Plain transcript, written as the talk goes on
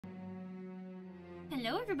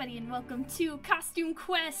Hello everybody and welcome to Costume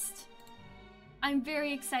Quest! I'm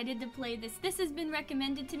very excited to play this. This has been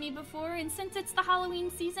recommended to me before, and since it's the Halloween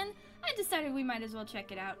season, I decided we might as well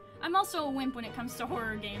check it out. I'm also a wimp when it comes to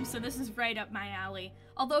horror games, so this is right up my alley.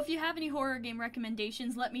 Although if you have any horror game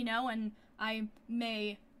recommendations, let me know and I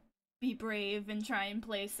may be brave and try and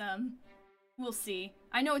play some. We'll see.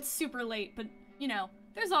 I know it's super late, but you know,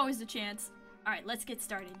 there's always a chance. Alright, let's get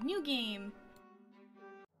started. New game.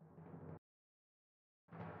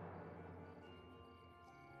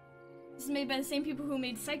 This is made by the same people who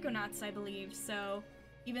made Psychonauts, I believe, so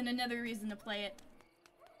even another reason to play it.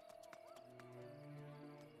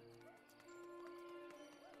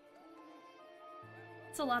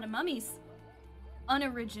 It's a lot of mummies.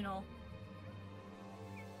 Unoriginal.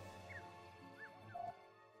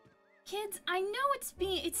 Kids, I know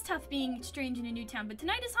it's tough being strange in a new town, but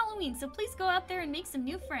tonight is Halloween, so please go out there and make some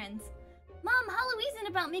new friends. Mom, Halloween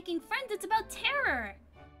isn't about making friends, it's about terror!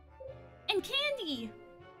 And candy!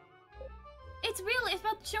 It's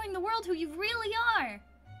about showing the world who you really are!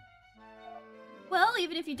 Well,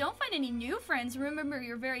 even if you don't find any new friends, remember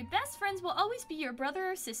your very best friends will always be your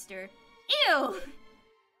brother or sister. Ew!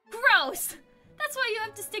 Gross! That's why you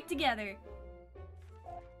have to stick together.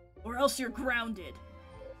 Or else you're grounded.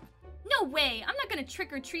 No way! I'm not gonna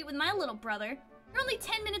trick or treat with my little brother. You're only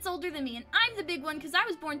 10 minutes older than me, and I'm the big one because I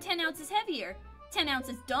was born 10 ounces heavier. 10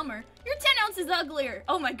 ounces dumber. You're 10 ounces uglier!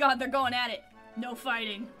 Oh my god, they're going at it. No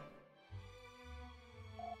fighting.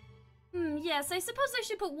 Yes, I suppose I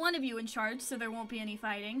should put one of you in charge so there won't be any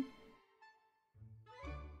fighting.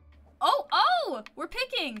 Oh! We're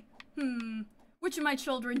picking! Which of my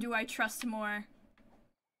children do I trust more?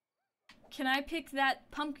 Can I pick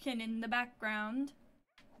that pumpkin in the background?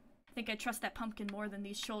 I think I trust that pumpkin more than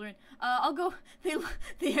these children. I'll go.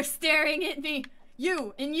 They are staring at me.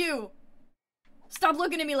 You and you. Stop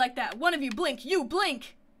looking at me like that. One of you blink. You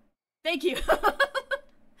blink. Thank you.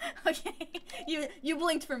 Okay. You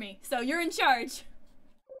blinked for me, so you're in charge.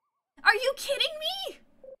 Are you kidding me?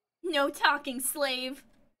 No talking, slave.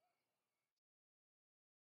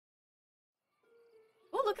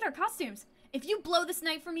 Oh, look at our costumes. If you blow this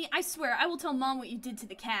night for me, I swear I will tell Mom what you did to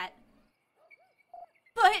the cat.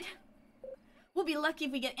 But we'll be lucky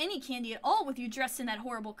if we get any candy at all with you dressed in that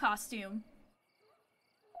horrible costume.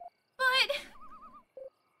 But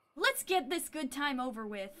let's get this good time over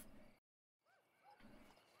with.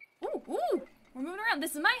 Ooh, we're moving around.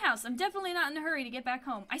 This is my house. I'm definitely not in a hurry to get back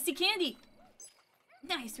home. I see candy.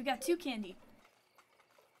 Nice, we got 2 candy.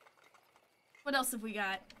 What else have we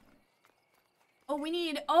got? Oh, we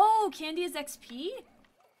need, candy is XP?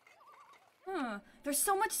 There's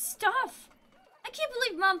so much stuff. I can't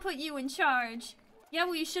believe Mom put you in charge. Yeah,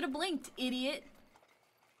 well, you should have blinked, idiot.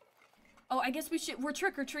 Oh, I guess we're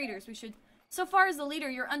trick-or-treaters. We should. So far as the leader,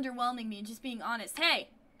 you're underwhelming me, just being honest. Hey!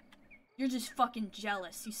 You're just fucking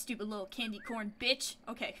jealous, you stupid little candy corn bitch.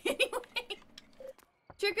 Okay, anyway.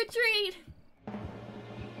 Trick-or-treat!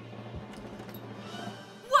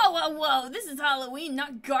 Whoa! This is Halloween,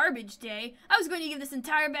 not garbage day. I was going to give this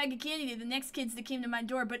entire bag of candy to the next kids that came to my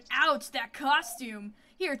door, but ouch, that costume.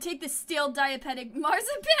 Here, take this stale diabetic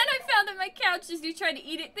marzipan I found on my couch as you tried to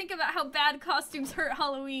eat it. Think about how bad costumes hurt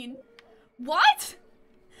Halloween. What?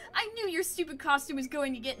 I knew your stupid costume was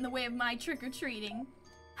going to get in the way of my trick-or-treating.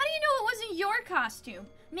 How do you know it wasn't your costume?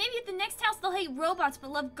 Maybe at the next house they'll hate robots but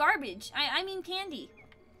love garbage. I mean candy.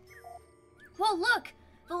 Well, look!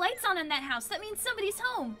 The light's on in that house. That means somebody's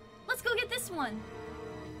home. Let's go get this one.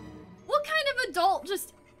 What kind of adult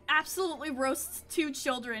just absolutely roasts 2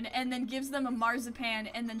 children and then gives them a marzipan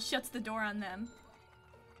and then shuts the door on them?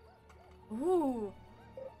 Ooh.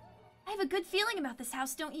 I have a good feeling about this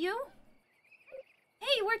house, don't you?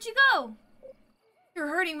 Hey, where'd you go? You're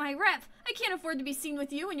hurting my rep. I can't afford to be seen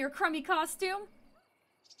with you in your crummy costume.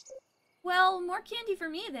 Well, more candy for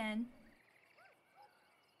me then.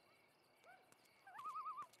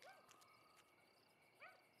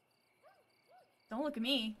 Don't look at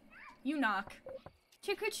me. You knock.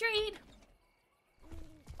 Trick or treat.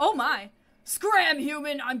 Oh my. Scram,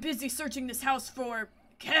 human! I'm busy searching this house for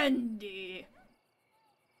candy.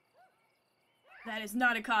 That is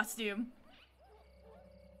not a costume.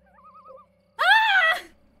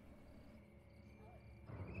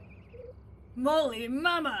 Moly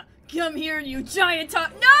mama, come here, you giant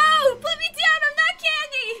top— No! Put me down, I'm not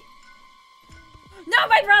candy! No,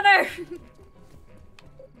 my brother!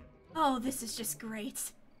 Oh, this is just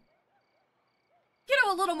great. You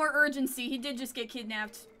know, a little more urgency. He did just get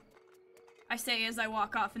kidnapped. I say as I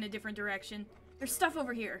walk off in a different direction. There's stuff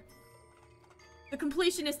over here. The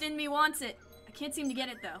completionist in me wants it. I can't seem to get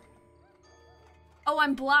it, though. Oh,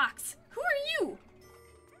 I'm blocked. Who are you?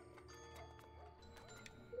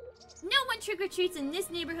 trick-or-treats in this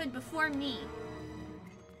neighborhood before me.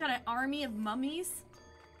 Got an army of mummies.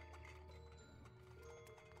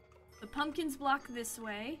 The pumpkins block this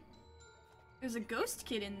way. There's a ghost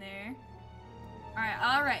kid in there.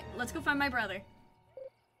 Alright, let's go find my brother.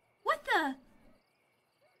 What the?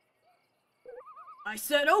 I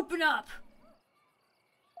said open up!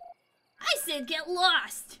 I said get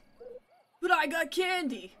lost! But I got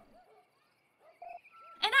candy!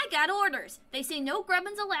 And I got orders. They say no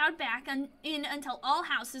grubbins allowed back in until all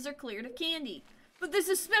houses are cleared of candy. But this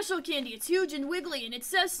is special candy. It's huge and wiggly and it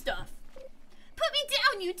says stuff. Put me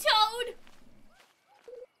down, you toad!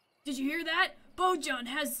 Did you hear that? Bojan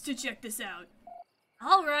has to check this out.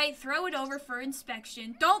 Alright, throw it over for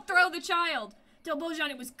inspection. Don't throw the child! Tell Bojan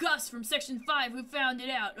it was Gus from Section 5 who found it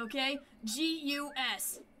out, okay?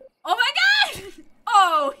 G-U-S. Oh my god!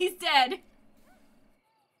 Oh, he's dead.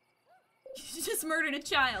 You just murdered a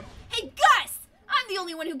child. Hey, Gus! I'm the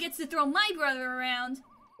only one who gets to throw my brother around.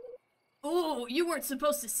 Oh, you weren't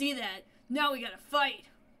supposed to see that. Now we gotta fight.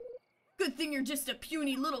 Good thing you're just a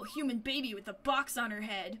puny little human baby with a box on her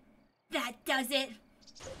head. That does it.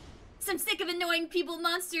 So I'm sick of annoying people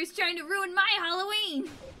monsters trying to ruin my Halloween.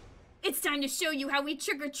 It's time to show you how we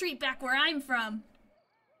trick-or-treat back where I'm from.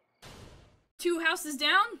 2 houses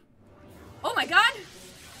down? Oh my god!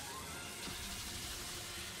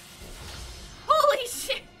 Holy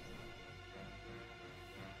shit!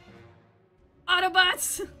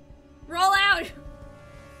 Autobots! Roll out!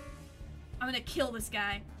 I'm gonna kill this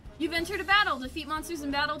guy. You've entered a battle. Defeat monsters in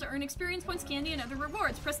battle to earn experience points, candy, and other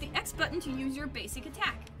rewards. Press the X button to use your basic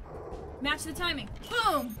attack. Match the timing.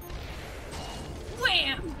 Boom!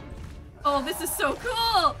 Wham! Oh, this is so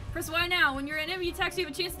cool! Press Y now. When your enemy attacks, you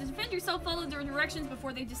have a chance to defend yourself. Follow their directions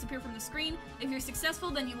before they disappear from the screen. If you're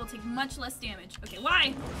successful, then you will take much less damage. Okay,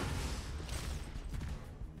 Y!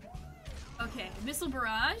 Okay, missile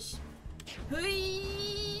barrage.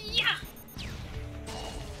 Yeah!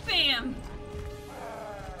 Bam!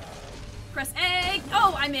 Press A.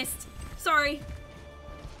 Oh, I missed. Sorry.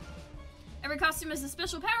 Every costume has a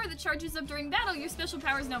special power that charges up during battle. Your special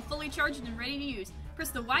power is now fully charged and ready to use. Press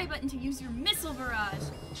the Y button to use your missile barrage.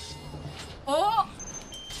 Oh!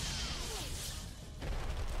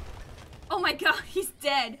 Oh my god, he's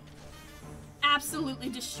dead. Absolutely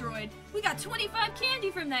destroyed. We got 25 candy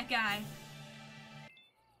from that guy.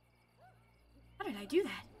 How did I do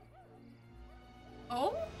that?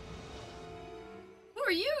 Oh? Who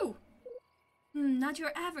are you? Not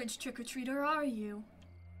your average trick-or-treater, are you?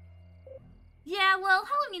 Yeah, well,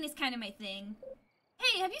 Halloween is kind of my thing.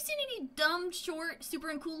 Hey, have you seen any dumb, short, super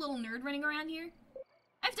and cool little nerd running around here?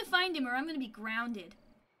 I have to find him or I'm gonna be grounded.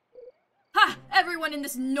 Ha! Everyone in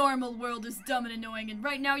this normal world is dumb and annoying, and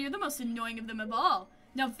right now you're the most annoying of them of all.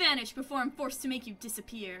 Now vanish before I'm forced to make you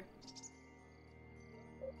disappear.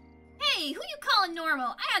 Hey, who you calling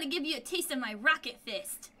normal? I ought to give you a taste of my rocket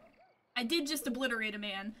fist. I did just obliterate a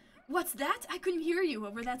man. What's that? I couldn't hear you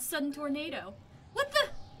over that sudden tornado. What the?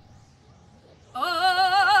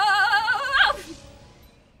 Oh!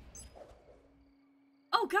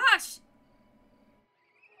 Oh gosh!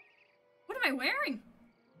 What am I wearing?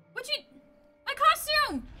 My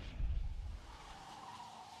costume!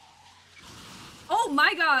 Oh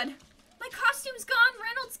my god! My costume's gone,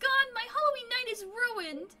 Reynolds gone, my Halloween night is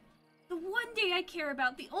ruined! The one day I care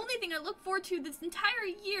about, the only thing I look forward to this entire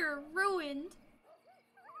year, ruined.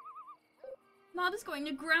 Mom is going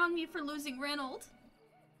to ground me for losing Reynolds.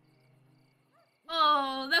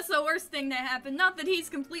 Oh, that's the worst thing that happened. Not that he's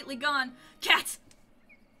completely gone. Cat!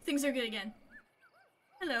 Things are good again.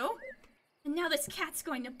 Hello? And now this cat's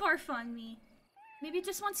going to barf on me. Maybe it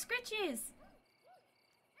just wants scritches.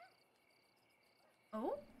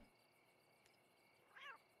 Oh?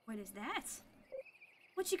 What is that?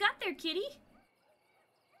 What you got there, kitty?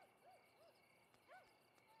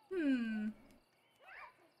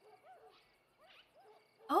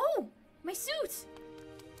 Oh! My suit!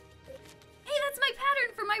 Hey, that's my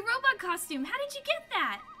pattern for my robot costume! How did you get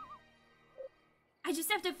that? I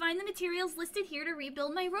just have to find the materials listed here to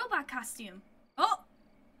rebuild my robot costume. Oh!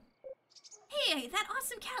 Hey, that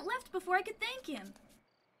awesome cat left before I could thank him.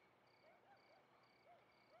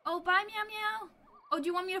 Oh, bye, Meow Meow. Oh, do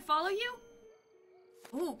you want me to follow you?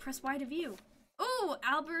 Oh, press Y to view. Oh,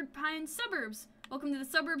 Albert Pine Suburbs. Welcome to the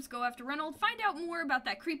suburbs. Go after Reynolds. Find out more about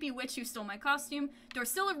that creepy witch who stole my costume.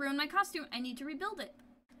 Dorsilla ruined my costume. I need to rebuild it.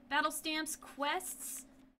 Battle stamps, quests.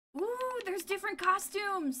 Ooh, there's different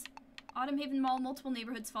costumes. Autumn Haven Mall, multiple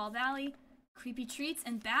neighborhoods, Fall Valley. Creepy treats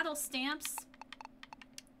and battle stamps.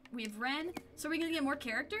 We have Ren. So are we gonna get more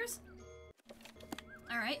characters?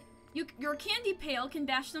 Alright. Your candy pail can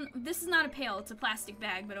bash them. This is not a pail, it's a plastic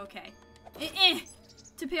bag, but okay.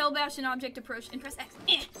 To pale bash an object approach and press X.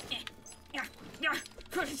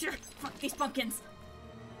 Fuck these pumpkins.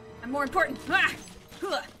 I'm more important. I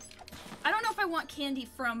don't know if I want candy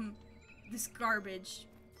from this garbage,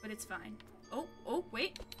 but it's fine. Oh,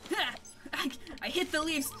 wait. I hit the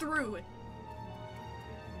leaves through.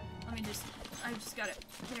 I just got it.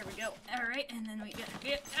 There we go. Alright, and then we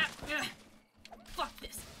get fuck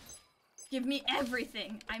this. Give me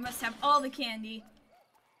everything. I must have all the candy.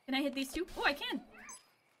 Can I hit these two? Oh, I can.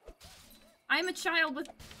 I'm a child with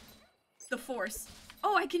the force.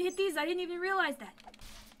 Oh, I can hit these. I didn't even realize that.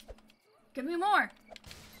 Give me more.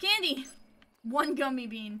 Candy. One gummy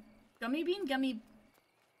bean. Gummy bean?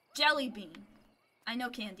 Jelly bean. I know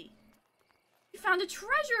candy. You found a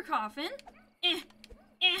treasure coffin?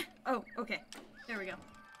 Oh, okay. There we go.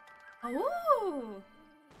 Oh!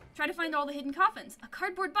 Try to find all the hidden coffins. A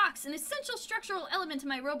cardboard box, an essential structural element to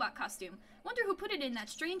my robot costume. Wonder who put it in that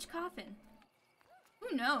strange coffin.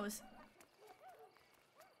 Who knows?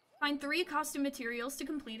 Find 3 costume materials to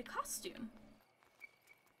complete a costume.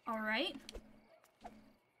 Alright.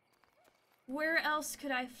 Where else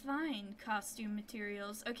could I find costume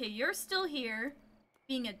materials? Okay, you're still here,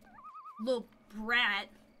 being a little brat.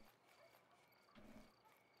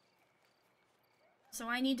 So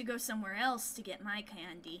I need to go somewhere else to get my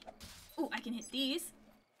candy. Oh, I can hit these.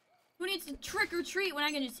 Who needs to trick or treat when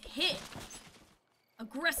I can just hit?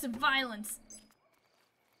 Aggressive violence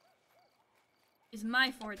is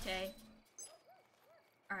my forte.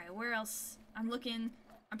 Alright, where else? I'm looking.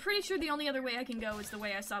 I'm pretty sure the only other way I can go is the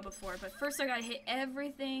way I saw before, but first I gotta hit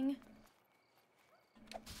everything.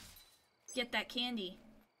 Get that candy.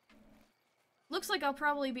 Looks like I'll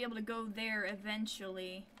probably be able to go there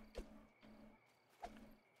eventually.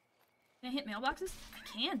 Can I hit mailboxes?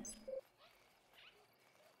 I can.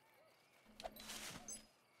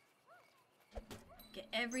 Get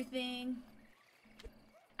everything.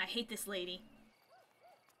 I hate this lady.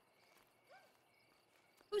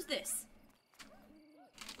 Who's this?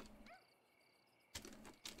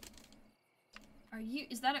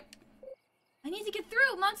 Is that a... I need to get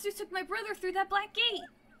through! Monsters took my brother through that black gate!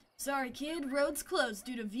 Sorry, kid. Road's closed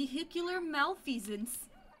due to vehicular malfeasance.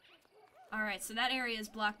 Alright, so that area is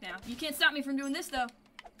blocked now. You can't stop me from doing this, though.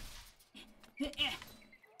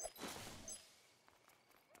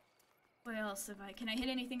 What else have I... Can I hit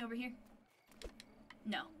anything over here?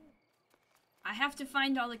 No. I have to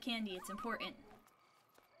find all the candy. It's important.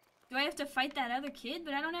 Do I have to fight that other kid?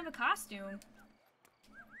 But I don't have a costume.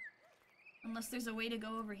 Unless there's a way to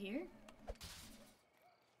go over here.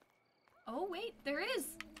 Oh, wait. There is.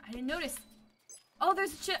 I didn't notice. Oh,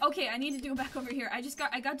 there's a chit. Okay, I need to do it back over here. I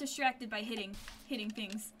got distracted by hitting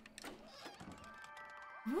things.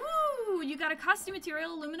 Woo! You got a costume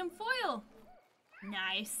material aluminum foil.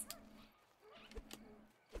 Nice.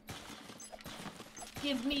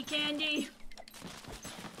 Give me candy.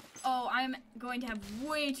 Oh, I'm going to have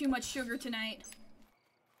way too much sugar tonight.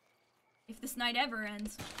 If this night ever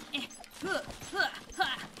ends. There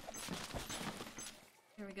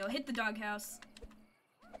we go. Hit the doghouse.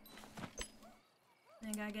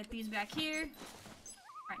 Then I gotta get these back here.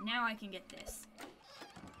 Alright, now I can get this.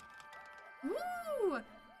 Woo!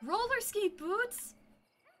 Roller skate boots!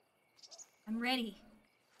 I'm ready.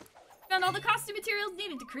 Found all the costume materials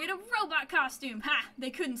needed to create a robot costume. Ha! They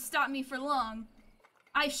couldn't stop me for long.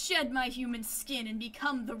 I shed my human skin and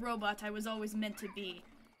become the robot I was always meant to be.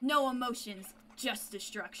 No emotions, just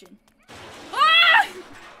destruction. Ah!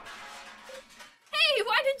 Hey,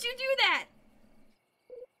 why did you do that?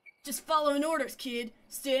 Just following orders, kid.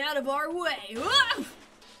 Stay out of our way. Ah!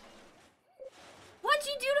 What'd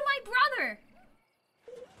you do to my brother?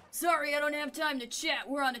 Sorry, I don't have time to chat.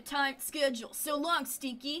 We're on a tight schedule. So long,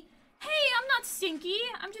 Stinky. Hey, I'm not Stinky.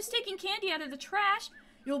 I'm just taking candy out of the trash.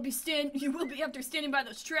 You will be after standing by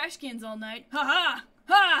those trash cans all night. Ha ha!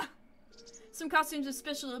 Ha! Some costumes with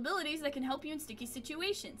special abilities that can help you in sticky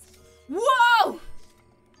situations. Whoa!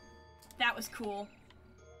 That was cool.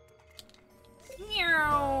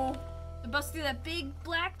 Meow. To bust through that big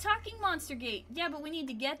black talking monster gate. Yeah, but we need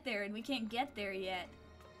to get there, and we can't get there yet.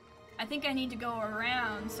 I think I need to go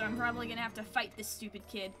around, so I'm probably gonna have to fight this stupid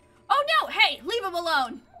kid. Oh no! Hey! Leave him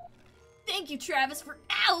alone! Thank you, Travis, for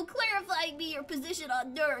clarifying me your position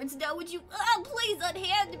on nerds. Now would you please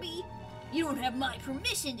unhand me? You don't have my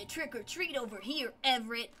permission to trick or treat over here,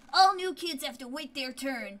 Everett. All new kids have to wait their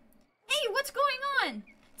turn. Hey, what's going on?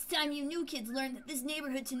 It's time you new kids learned that this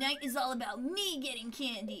neighborhood tonight is all about me getting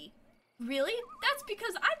candy. Really? That's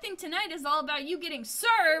because I think tonight is all about you getting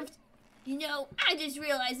served. You know, I just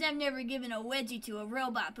realized I've never given a wedgie to a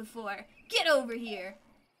robot before. Get over here.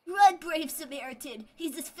 Run, brave Samaritan.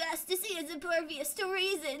 He's as fast as he is impervious to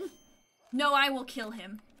reason. No, I will kill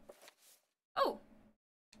him. Oh.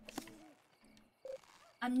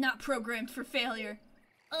 I'm not programmed for failure.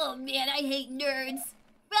 Oh man, I hate nerds.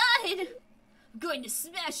 Run! I'm going to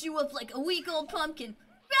smash you up like a week-old pumpkin.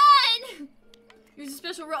 Run! Here's a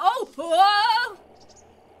special oh! Whoa!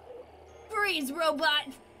 Freeze, robot!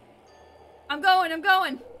 I'm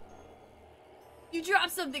going. You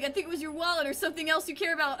dropped something. I think it was your wallet or something else you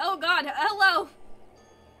care about. Oh god, hello!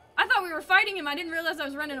 I thought we were fighting him. I didn't realize I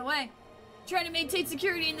was running away. Trying to maintain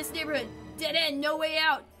security in this neighborhood. Dead end, no way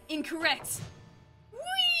out. Incorrect.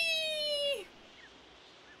 Whee!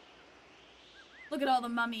 Look at all the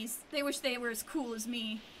mummies. They wish they were as cool as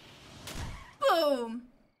me. Boom!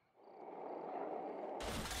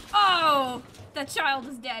 Oh! That child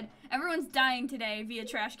is dead. Everyone's dying today via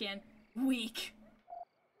trash can. Weak.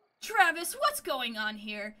 Travis, what's going on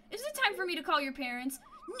here? Is it time for me to call your parents?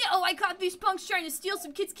 No, I caught these punks trying to steal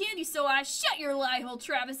some kids' candy, so I shut your lie hole,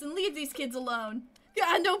 Travis, and leave these kids alone.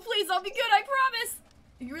 God, no, please, I'll be good, I promise.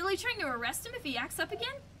 Are you really trying to arrest him if he acts up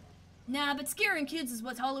again? Nah, but scaring kids is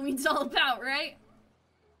what Halloween's all about, right?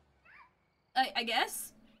 I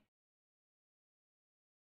guess.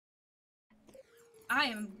 I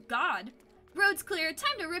am God. Road's clear.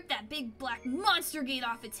 Time to rip that big black monster gate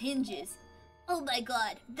off its hinges. Oh my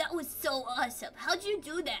god, that was so awesome. How'd you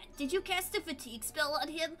do that? Did you cast a fatigue spell on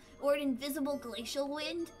him? Or an invisible glacial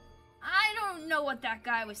wind? I don't know what that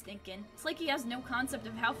guy was thinking. It's like he has no concept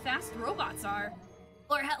of how fast robots are.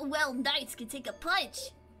 Or how well knights can take a punch.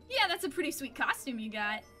 Yeah, that's a pretty sweet costume you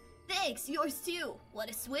got. Thanks, yours too. Want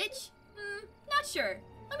to switch? Not sure.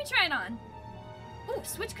 Let me try it on. Ooh,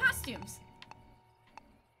 switch costumes.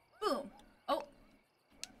 Boom. Oh.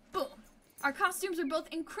 Boom. Our costumes are both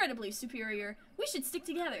incredibly superior. We should stick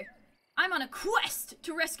together. I'm on a quest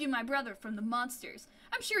to rescue my brother from the monsters.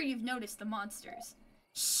 I'm sure you've noticed the monsters.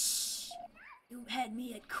 Shh. You had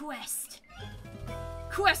me at quest.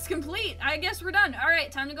 Quest complete. I guess we're done.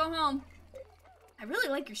 Alright, time to go home. I really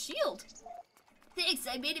like your shield. Thanks,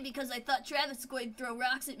 I made it because I thought Travis was going to throw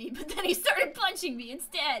rocks at me, but then he started punching me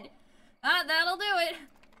instead. That'll do it.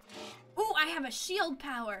 Ooh, I have a shield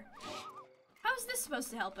power. How is this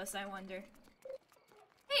supposed to help us, I wonder?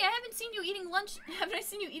 Hey, I haven't seen you eating lunch. Haven't I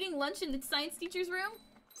seen you eating lunch in the science teacher's room?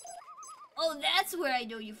 Oh, that's where I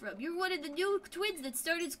know you from. You're one of the new twins that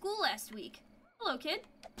started school last week. Hello, kid.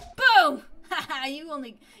 Boom! Haha, you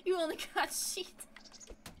only got shit.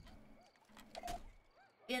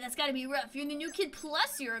 Yeah, that's gotta be rough. You're the new kid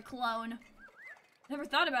plus you're a clone. Never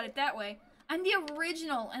thought about it that way. I'm the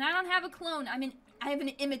original, and I don't have a clone. I have an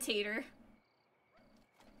imitator.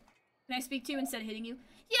 Can I speak to you instead of hitting you?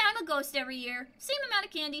 Yeah, I'm a ghost every year. Same amount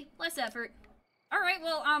of candy, less effort. Alright,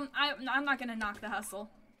 well, I'm not gonna knock the hustle.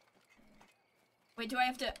 Wait, do I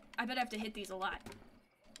have to... I bet I have to hit these a lot.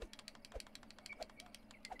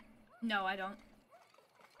 No, I don't.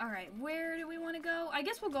 Alright, where do we want to go? I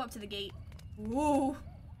guess we'll go up to the gate. Ooh.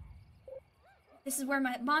 This is where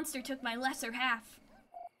my monster took my lesser half.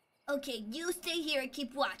 Okay, you stay here and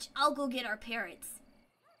keep watch. I'll go get our parents.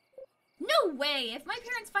 No way! If my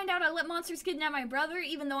parents find out I let monsters kidnap my brother,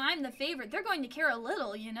 even though I'm the favorite, they're going to care a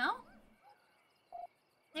little, you know?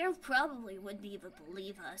 They probably wouldn't even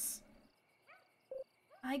believe us.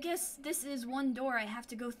 I guess this is one door I have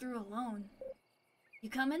to go through alone. You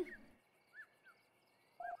coming?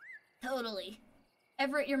 Totally.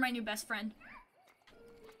 Everett, you're my new best friend.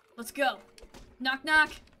 Let's go. Knock,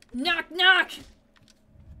 knock. Knock, knock!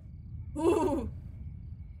 Ooh.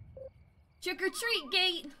 Trick-or-treat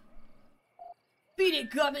gate! Beat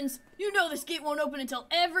it, Gubbins! You know this gate won't open until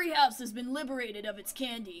every house has been liberated of its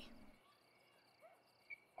candy.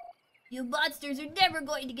 You monsters are never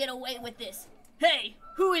going to get away with this. Hey,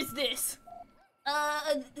 who is this?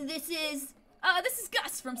 This is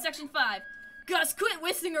Gus from Section 5. Gus, quit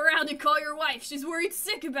whistling around and call your wife. She's worried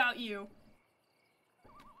sick about you.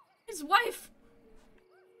 His wife.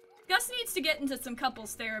 Gus needs to get into some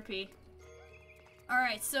couples therapy.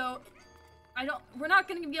 Alright, so we're not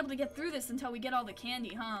gonna be able to get through this until we get all the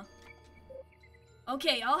candy, huh?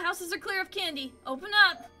 Okay, all houses are clear of candy. Open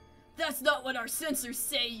up. That's not what our sensors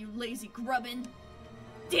say, you lazy grubbin.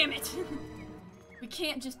 Damn it. We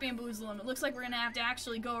can't just bamboozle them. It looks like we're gonna have to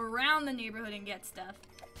actually go around the neighborhood and get stuff.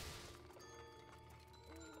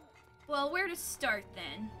 Well, where to start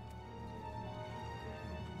then?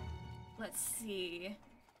 Let's see.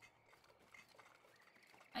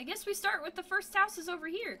 I guess we start with the first houses over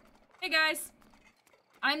here. Hey guys.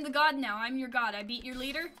 I'm the god now. I'm your god. I beat your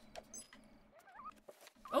leader.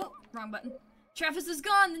 Oh, wrong button. Travis is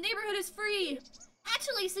gone. The neighborhood is free.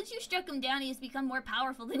 Actually, since you struck him down, he has become more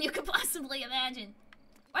powerful than you could possibly imagine.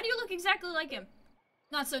 Why do you look exactly like him?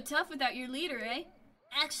 Not so tough without your leader, eh?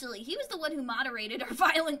 Actually, he was the one who moderated our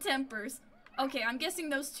violent tempers. Okay, I'm guessing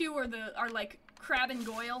those two are like Crab and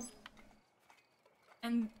Goyle.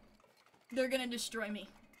 And they're gonna destroy me.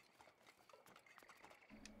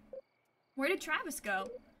 Where did Travis go?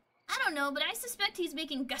 I don't know, but I suspect he's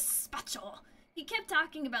making gazpacho. He kept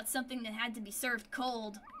talking about something that had to be served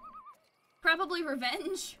cold. Probably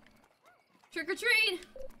revenge. Trick or treat!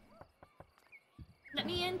 Let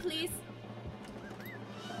me in, please.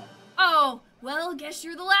 Oh, well, guess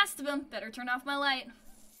you're the last of them. Better turn off my light.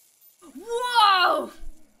 Whoa!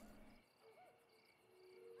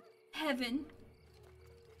 Heaven.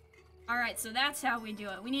 Alright, so that's how we do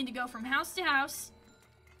it. We need to go from house to house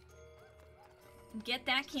and get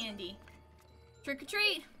that candy. Trick or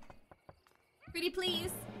treat. Pretty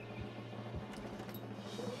please.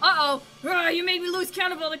 Uh-oh. You made me lose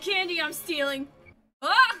count of all the candy I'm stealing.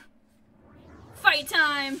 Ah! Fight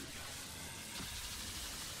time.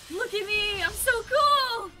 Look at me. I'm so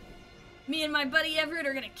cool. Me and my buddy Everett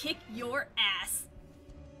are gonna kick your ass.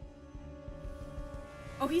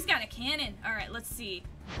 Oh, he's got a cannon. Alright, let's see.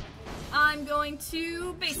 I'm going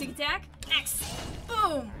to basic attack. X.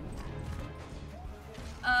 Boom.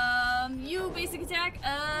 You basic attack.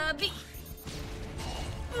 B.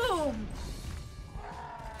 Boom.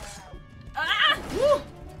 Ah! Woo!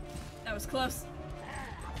 That was close.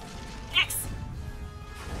 X.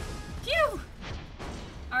 Phew.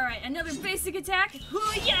 Alright, another basic attack.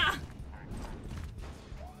 Hoo-yah!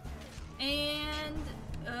 And,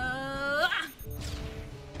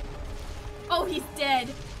 oh, he's dead.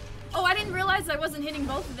 Oh, I didn't realize I wasn't hitting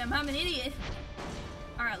both of them. I'm an idiot.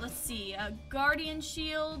 Alright, let's see. Guardian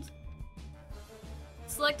Shield.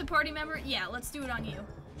 Select a party member. Yeah, let's do it on you.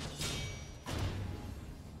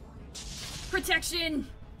 Protection!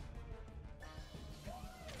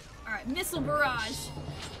 Alright, Missile Barrage.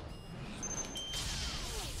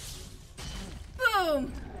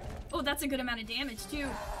 Boom! Oh, that's a good amount of damage, too.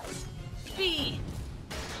 B.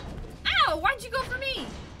 Ow! Why'd you go for me?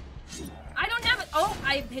 I don't have it. Oh,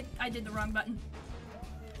 I did the wrong button.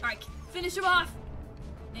 Alright, finish him off.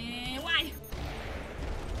 And Y.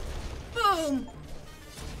 Boom!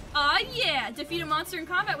 Aw, yeah! Defeat a monster in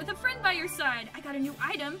combat with a friend by your side. I got a new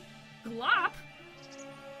item. Glop.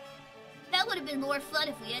 That would have been more fun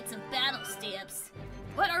if we had some battle stamps.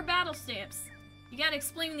 What are battle stamps? You gotta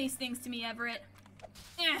explain these things to me, Everett.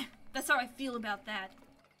 That's how I feel about that.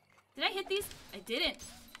 Did I hit these? I didn't.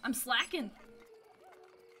 I'm slacking.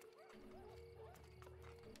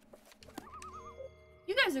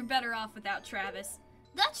 You guys are better off without Travis.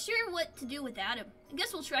 Not sure what to do without him. I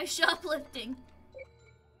guess we'll try shoplifting.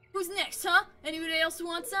 Who's next, huh? Anybody else who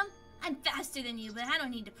wants some? I'm faster than you, but I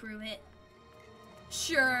don't need to prove it.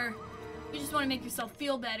 Sure. You just want to make yourself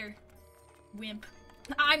feel better. Wimp.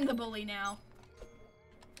 I'm the bully now.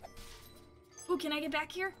 Ooh, can I get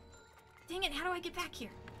back here? Dang it, how do I get back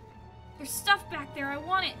here? There's stuff back there, I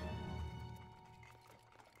want it.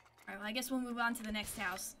 Alright, well, I guess we'll move on to the next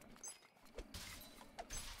house.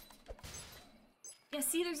 Yeah,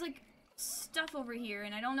 see, there's like stuff over here,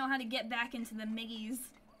 and I don't know how to get back into the maze.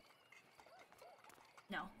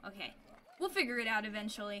 No, okay. We'll figure it out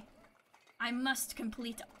eventually. I must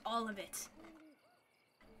complete all of it.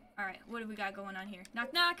 Alright, what do we got going on here?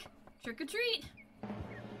 Knock knock! Trick or treat!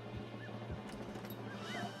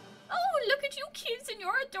 Oh, look at you kids in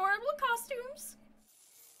your adorable costumes!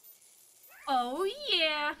 Oh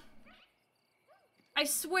yeah! I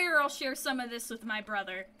swear I'll share some of this with my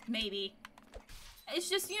brother. Maybe. It's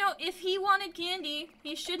just, you know, if he wanted candy,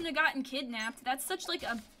 he shouldn't have gotten kidnapped. That's such like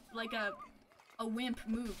a wimp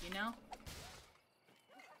move, you know?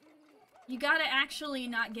 You gotta actually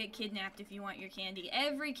not get kidnapped if you want your candy.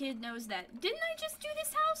 Every kid knows that. Didn't I just do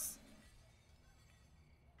this house?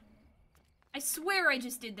 I swear I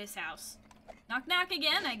just did this house. Knock knock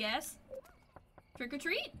again, I guess. Trick or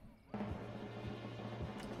treat?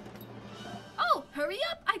 Oh, hurry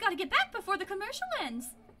up! I gotta get back before the commercial ends.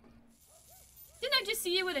 Didn't I just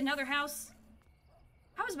see you at another house?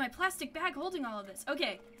 How is my plastic bag holding all of this?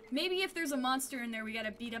 Okay, maybe if there's a monster in there, we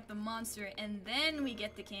gotta beat up the monster, and then we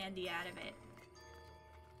get the candy out of it.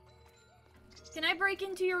 Can I break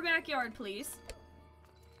into your backyard, please?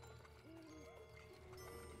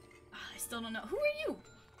 I still don't know. Who are you?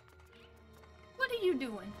 What are you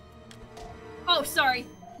doing? Oh, sorry.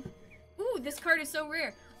 Ooh, this card is so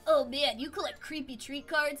rare. Oh man, you collect creepy treat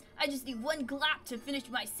cards? I just need one glop to finish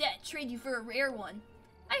my set. Trade you for a rare one.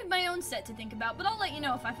 I have my own set to think about, but I'll let you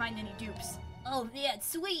know if I find any dupes. Oh man,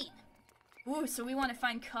 sweet! Ooh, so we want to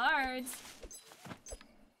find cards.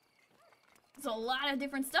 There's a lot of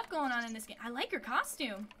different stuff going on in this game. I like your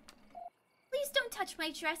costume. Please don't touch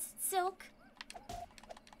my dress, it's silk.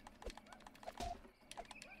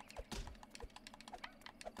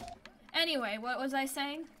 Anyway, what was I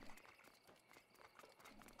saying?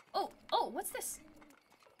 Oh, what's this?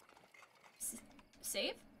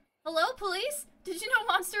 Save? Hello, police? Did you know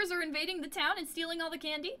monsters are invading the town and stealing all the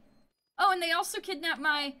candy? Oh, and they also kidnapped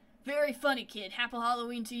my very funny kid. Happy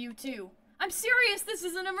Halloween to you, too. I'm serious, this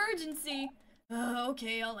is an emergency.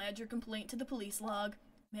 Okay, I'll add your complaint to the police log.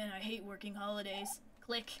 Man, I hate working holidays.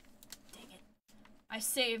 Click. Dang it. I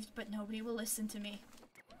saved, but nobody will listen to me.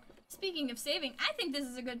 Speaking of saving, I think this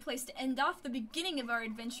is a good place to end off the beginning of our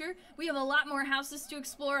adventure. We have a lot more houses to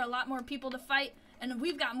explore, a lot more people to fight, and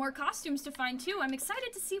we've got more costumes to find too. I'm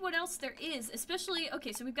excited to see what else there is, especially,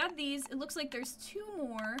 okay, so we've got these. It looks like there's 2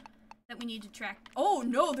 more that we need to track. Oh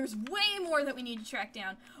no, there's way more that we need to track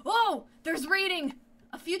down. Oh, there's raiding!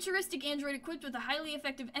 A futuristic android equipped with a highly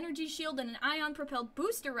effective energy shield and an ion-propelled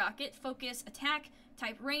booster rocket. Focus, attack,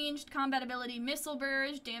 type ranged, combat ability, missile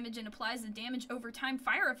barrage, damage and applies the damage over time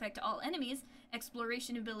fire effect to all enemies.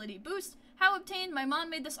 Exploration ability boost. How obtained? My mom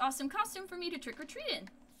made this awesome costume for me to trick-or-treat in.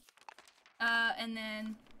 And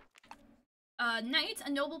then... Knight, a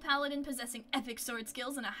noble paladin possessing epic sword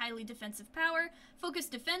skills and a highly defensive power. Focus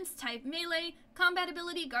defense, type melee. Combat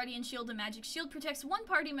ability, guardian shield, a magic shield protects one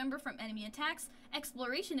party member from enemy attacks.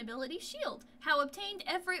 Exploration ability, shield. How obtained?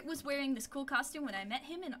 Everett was wearing this cool costume when I met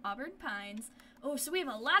him in Auburn Pines. Oh, so we have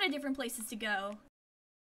a lot of different places to go.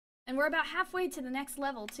 And we're about halfway to the next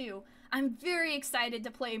level, too. I'm very excited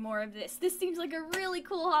to play more of this. This seems like a really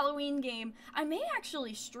cool Halloween game. I may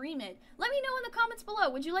actually stream it. Let me know in the comments below.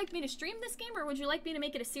 Would you like me to stream this game, or would you like me to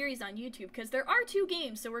make it a series on YouTube? Because there are 2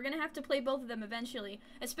 games, so we're going to have to play both of them eventually.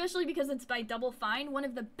 Especially because it's by Double Fine, one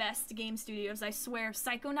of the best game studios, I swear.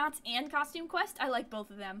 Psychonauts and Costume Quest, I like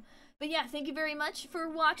both of them. But yeah, thank you very much for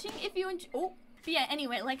watching. If you but yeah,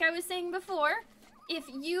 anyway, like I was saying before, if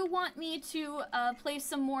you want me to play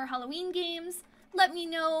some more Halloween games, let me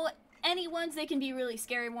know. Any ones, they can be really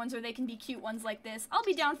scary ones, or they can be cute ones like this. I'll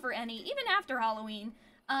be down for any, even after Halloween.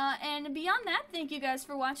 And beyond that, thank you guys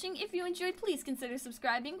for watching. If you enjoyed, please consider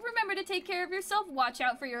subscribing. Remember to take care of yourself, watch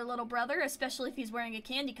out for your little brother, especially if he's wearing a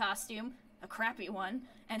candy costume, a crappy one,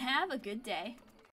 and have a good day.